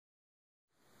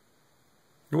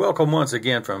Welcome once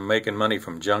again from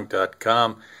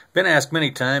makingmoneyfromjunk.com. Been asked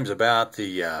many times about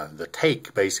the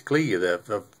take, basically,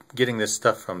 of getting this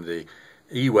stuff from the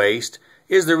e-waste.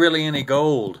 Is there really any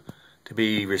gold to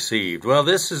be received? Well,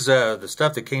 this is the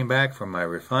stuff that came back from my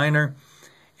refiner,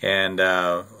 and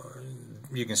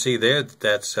you can see there that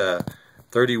that's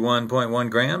 31.1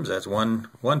 grams. That's one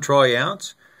troy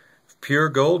ounce. Pure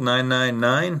gold,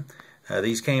 999.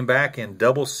 These came back in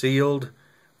double sealed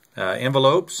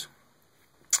envelopes.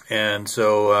 And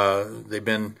so they've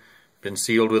been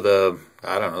sealed with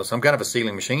some kind of a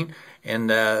sealing machine. And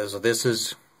so this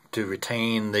is to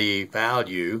retain the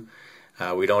value.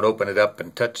 We don't open it up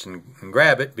and touch and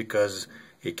grab it because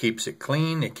it keeps it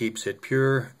clean, it keeps it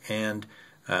pure, and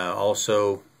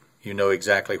also you know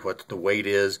exactly what the weight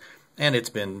is, and it's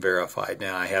been verified.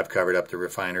 Now I have covered up the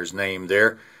refiner's name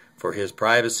there for his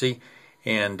privacy.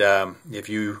 And if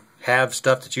you have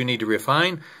stuff that you need to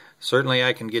refine, certainly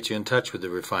I can get you in touch with the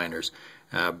refiners,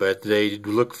 but they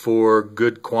look for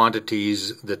good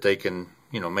quantities that they can,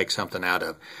 make something out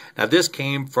of. Now this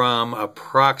came from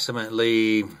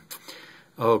approximately,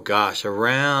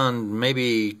 around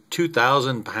maybe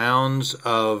 2,000 pounds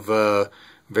of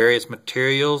various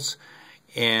materials,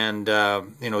 and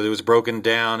it was broken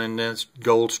down and then it's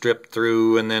gold stripped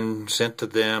through and then sent to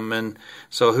them, and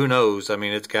so who knows? I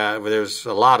mean, there's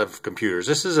a lot of computers.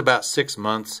 This is about 6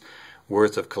 months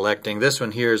worth of collecting. This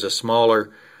one here is a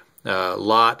smaller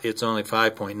lot. It's only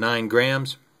 5.9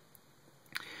 grams.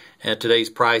 At today's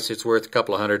price, it's worth a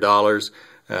couple of $100.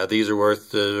 These are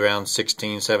worth around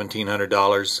 $1,600,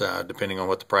 $1,700, depending on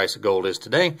what the price of gold is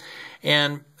today.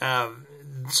 And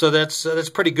so that's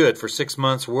pretty good for 6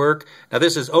 months' work. Now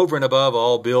this is over and above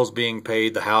all bills being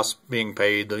paid, the house being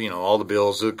paid, all the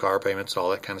bills, the car payments,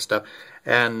 all that kind of stuff.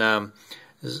 And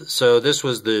so this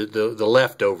was the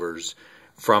leftovers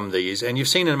from these, and you've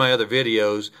seen in my other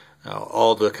videos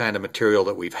all the kind of material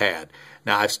that we've had.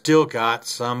 Now I've still got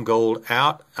some gold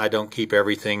out. I don't keep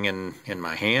everything in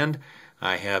my hand.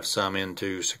 I have some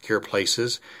into secure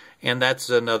places, and that's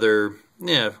another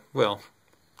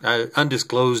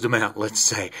undisclosed amount, let's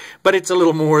say, but it's a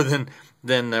little more than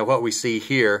what we see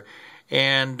here.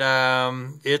 And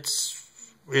there's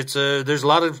a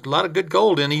lot of good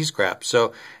gold in e-scrap.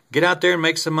 So get out there and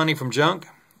make some money from junk.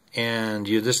 And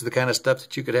this is the kind of stuff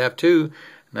that you could have too.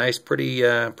 Nice, pretty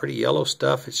yellow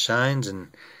stuff. It shines and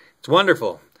it's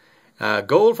wonderful.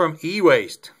 Gold from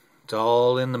e-waste. It's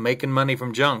all in the making money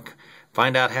from junk.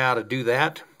 Find out how to do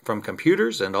that from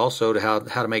computers, and also how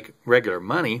to make regular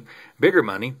money, bigger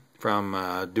money,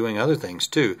 from doing other things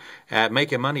too at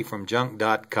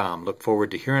makingmoneyfromjunk.com. Look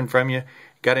forward to hearing from you.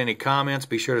 Got any comments?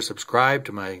 Be sure to subscribe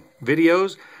to my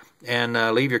videos and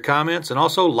leave your comments, and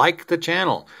also like the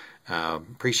channel.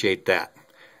 Appreciate that.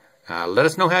 Let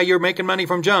us know how you're making money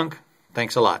from junk.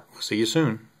 Thanks a lot. We'll see you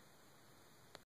soon.